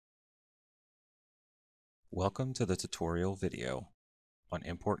Welcome to the tutorial video on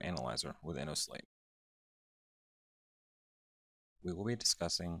Import Analyzer with Innoslate. We will be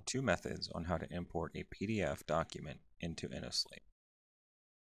discussing two methods on how to import a PDF document into Innoslate.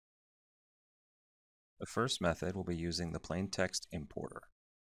 The first method will be using the plain text importer.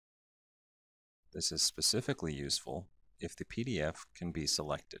 This is specifically useful if the PDF can be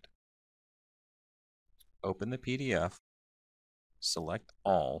selected. Open the PDF, select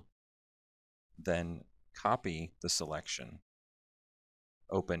All, then copy the selection,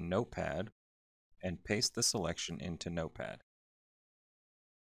 open Notepad, and paste the selection into Notepad.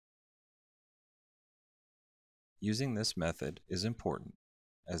 Using this method is important,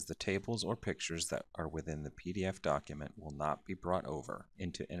 as the tables or pictures that are within the PDF document will not be brought over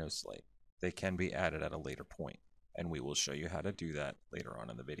into Innoslate. They can be added at a later point, and we will show you how to do that later on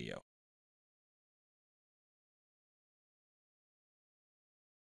in the video.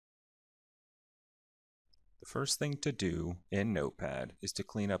 The first thing to do in Notepad is to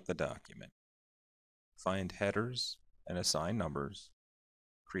clean up the document. Find headers and assign numbers,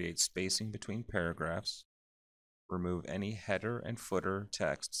 create spacing between paragraphs, remove any header and footer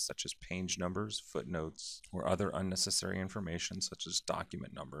text such as page numbers, footnotes, or other unnecessary information such as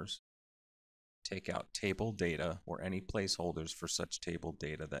document numbers. Take out table data or any placeholders for such table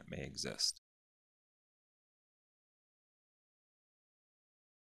data that may exist.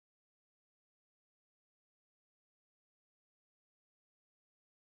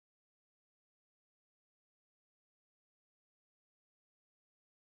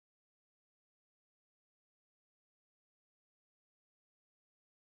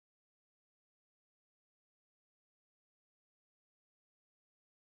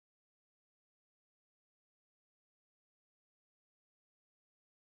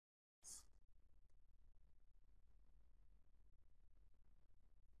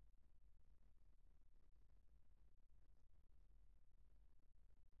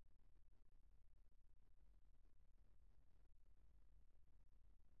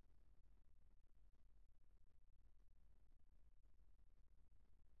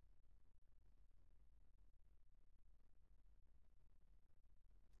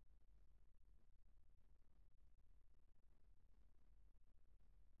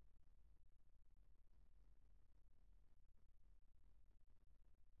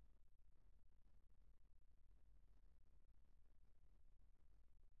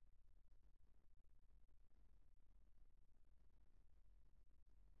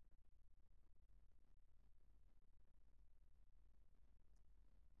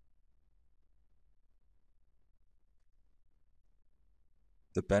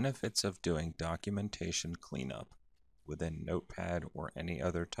 The benefits of doing documentation cleanup within Notepad or any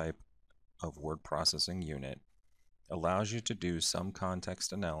other type of word processing unit allows you to do some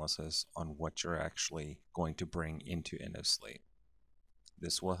context analysis on what you're actually going to bring into Innoslate.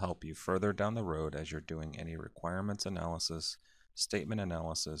 This will help you further down the road as you're doing any requirements analysis, statement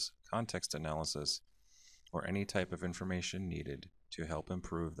analysis, context analysis, or any type of information needed to help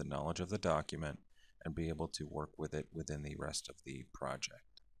improve the knowledge of the document and be able to work with it within the rest of the project.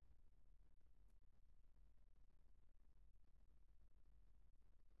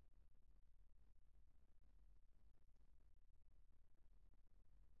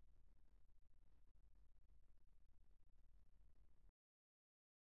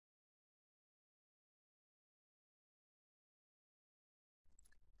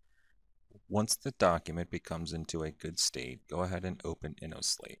 Once the document becomes into a good state, go ahead and open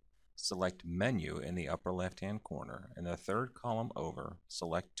Innoslate. Select Menu in the upper left-hand corner. In the third column over,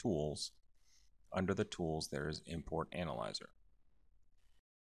 select Tools. Under the Tools, there is Import Analyzer.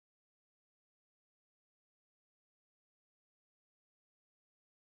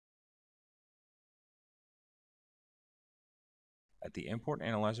 At the Import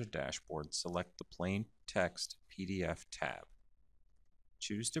Analyzer dashboard, select the Plain Text PDF tab.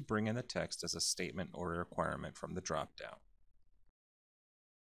 Choose to bring in the text as a statement or a requirement from the drop-down.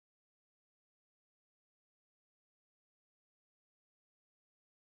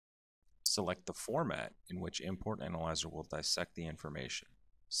 Select the format in which Import Analyzer will dissect the information.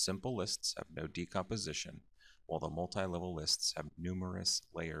 Simple lists have no decomposition, while the multi-level lists have numerous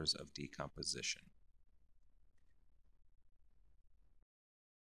layers of decomposition.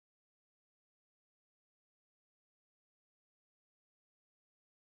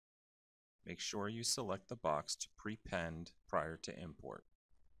 Make sure you select the box to prepend prior to import.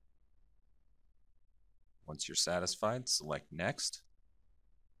 Once you're satisfied, select Next,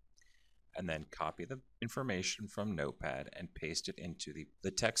 and then copy the information from Notepad and paste it into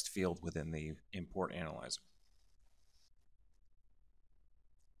the text field within the Import Analyzer.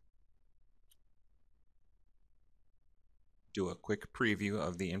 Do a quick preview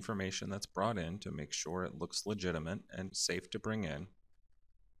of the information that's brought in to make sure it looks legitimate and safe to bring in.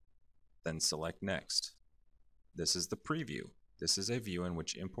 Then select Next. This is the preview. This is a view in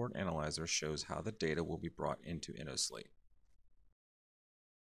which Import Analyzer shows how the data will be brought into Innoslate.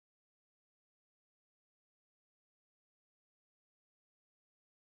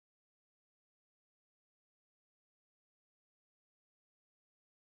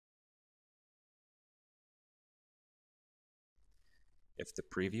 If the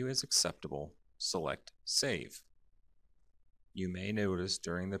preview is acceptable, select Save. You may notice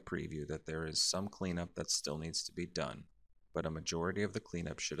during the preview that there is some cleanup that still needs to be done, but a majority of the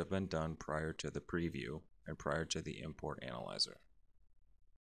cleanup should have been done prior to the preview and prior to the Import Analyzer.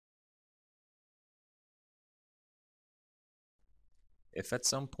 If at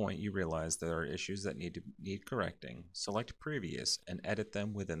some point you realize there are issues that need correcting, select Previous and edit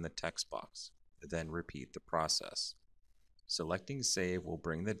them within the text box. Then repeat the process. Selecting Save will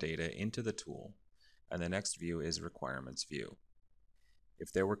bring the data into the tool, and the next view is Requirements View.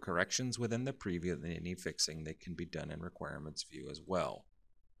 If there were corrections within the preview that need fixing, they can be done in Requirements View as well.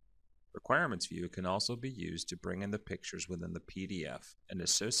 Requirements View can also be used to bring in the pictures within the PDF and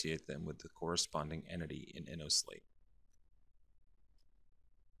associate them with the corresponding entity in Innoslate.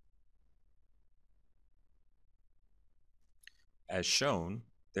 As shown,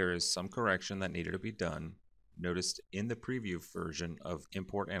 there is some correction that needed to be done, noticed in the preview version of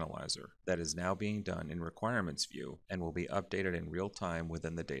Import Analyzer, that is now being done in Requirements View and will be updated in real time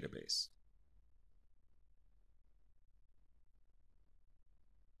within the database.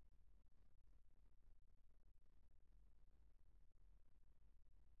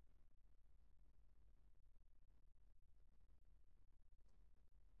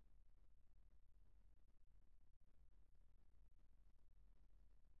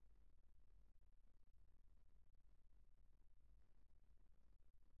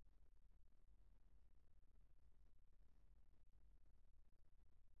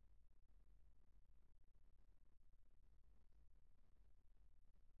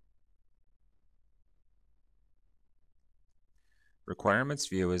 Requirements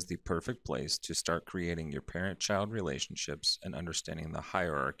View is the perfect place to start creating your parent-child relationships and understanding the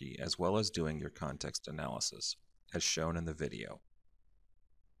hierarchy, as well as doing your context analysis, as shown in the video.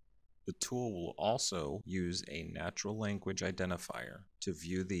 The tool will also use a natural language identifier to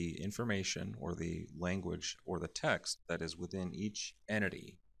view the information or the language or the text that is within each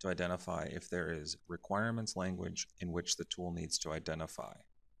entity to identify if there is requirements language in which the tool needs to identify.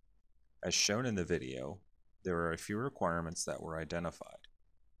 As shown in the video, there are a few requirements that were identified.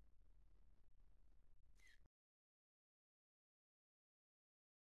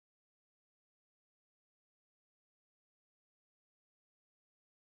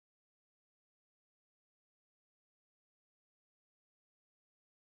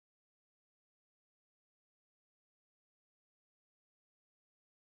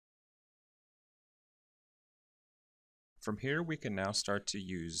 From here, we can now start to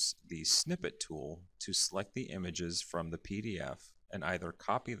use the snippet tool to select the images from the PDF and either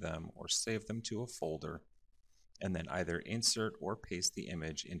copy them or save them to a folder, and then either insert or paste the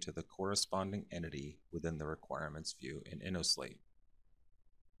image into the corresponding entity within the requirements view in Innoslate.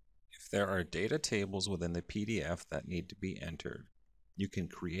 If there are data tables within the PDF that need to be entered, you can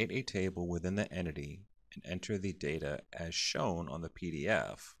create a table within the entity and enter the data as shown on the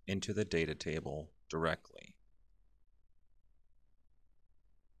PDF into the data table directly.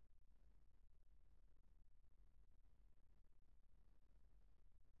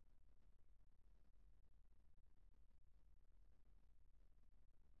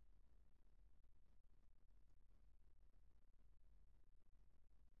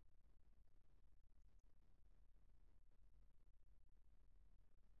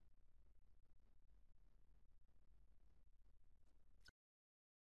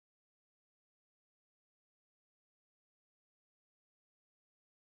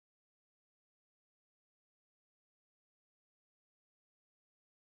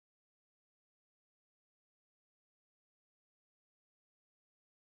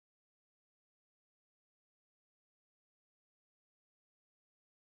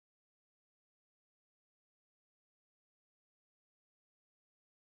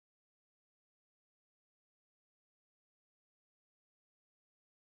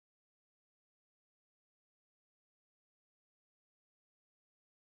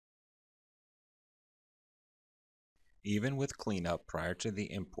 Even with cleanup prior to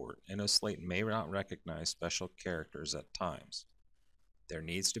the import, Innoslate may not recognize special characters at times. There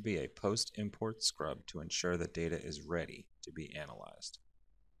needs to be a post-import scrub to ensure the data is ready to be analyzed.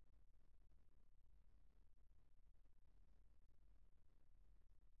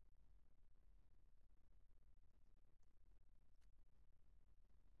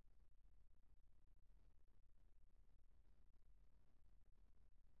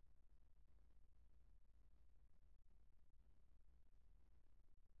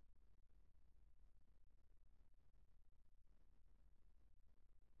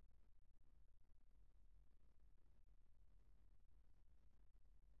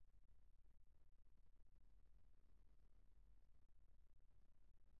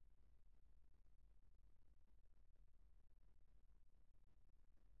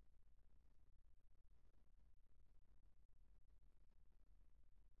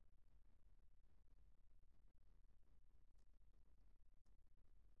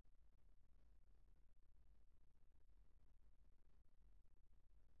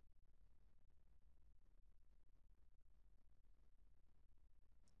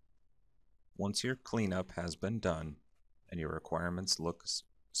 Once your cleanup has been done and your requirements look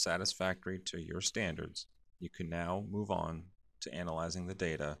satisfactory to your standards, you can now move on to analyzing the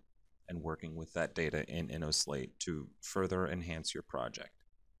data and working with that data in Innoslate to further enhance your project.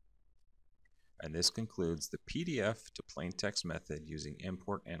 And this concludes the PDF to plain text method using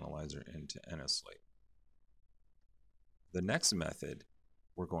Import Analyzer into Innoslate. The next method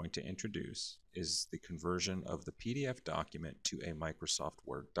we're going to introduce is the conversion of the PDF document to a Microsoft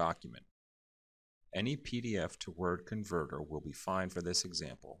Word document. Any PDF to Word converter will be fine for this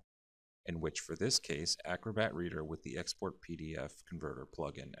example, in which for this case Acrobat Reader with the Export PDF Converter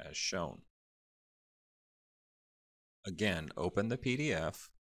plugin as shown. Again, open the PDF,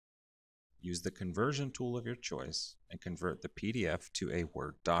 use the conversion tool of your choice, and convert the PDF to a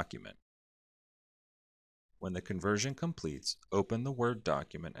Word document. When the conversion completes, open the Word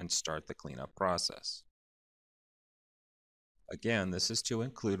document and start the cleanup process. Again, this is to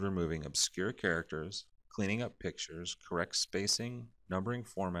include removing obscure characters, cleaning up pictures, correct spacing, numbering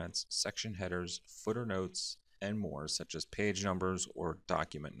formats, section headers, footer notes, and more, such as page numbers or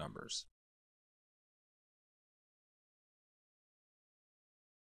document numbers.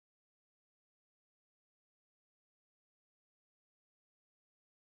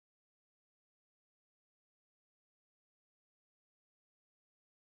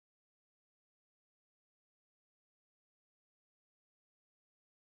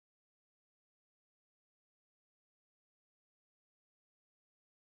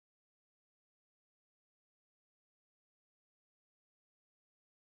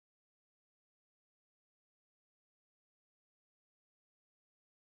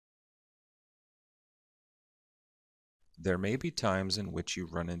 There may be times in which you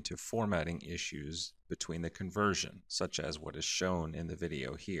run into formatting issues between the conversion, such as what is shown in the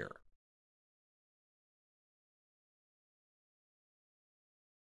video here.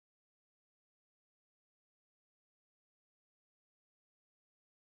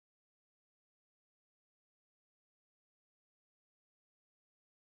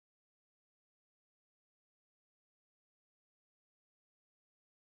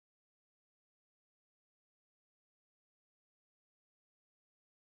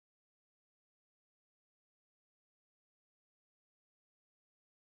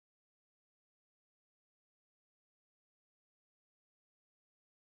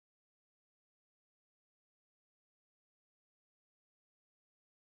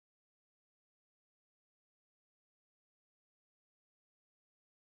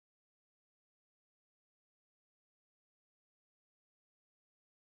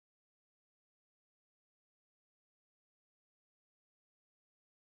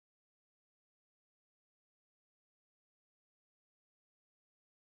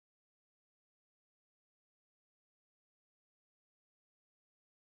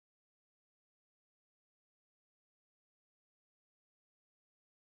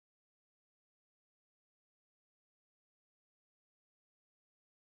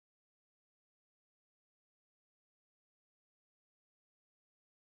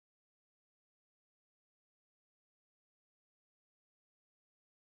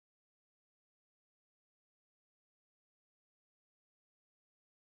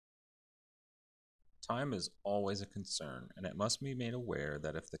 Time is always a concern, and it must be made aware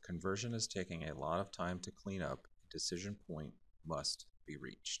that if the conversion is taking a lot of time to clean up, a decision point must be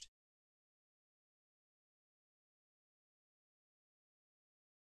reached.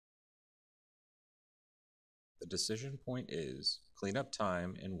 The decision point is cleanup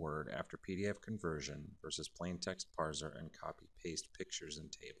time in Word after PDF conversion versus plain text parser and copy-paste pictures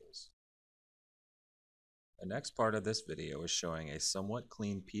and tables. The next part of this video is showing a somewhat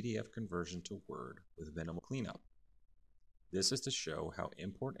clean PDF conversion to Word with minimal cleanup. This is to show how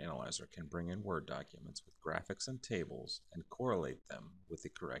Import Analyzer can bring in Word documents with graphics and tables and correlate them with the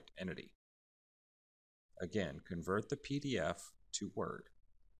correct entity. Again, convert the PDF to Word.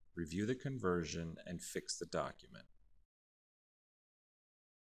 Review the conversion and fix the document.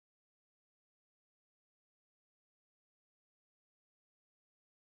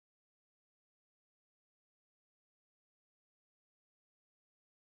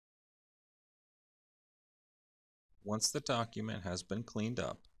 Once the document has been cleaned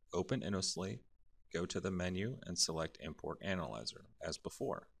up, open Innoslate, go to the menu and select Import Analyzer, as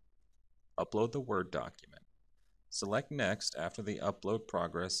before. Upload the Word document. Select Next after the upload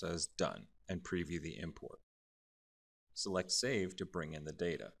progress says Done and preview the import. Select Save to bring in the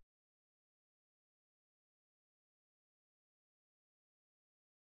data.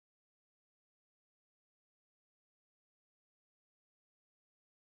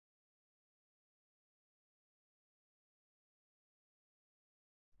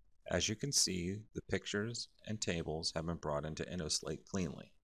 As you can see, the pictures and tables have been brought into Innoslate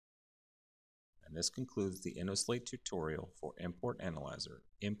cleanly. And this concludes the Innoslate tutorial for Import Analyzer,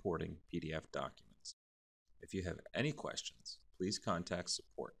 importing PDF documents. If you have any questions, please contact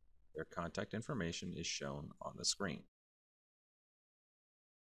support. Their contact information is shown on the screen.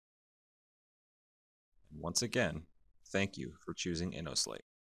 And once again, thank you for choosing Innoslate.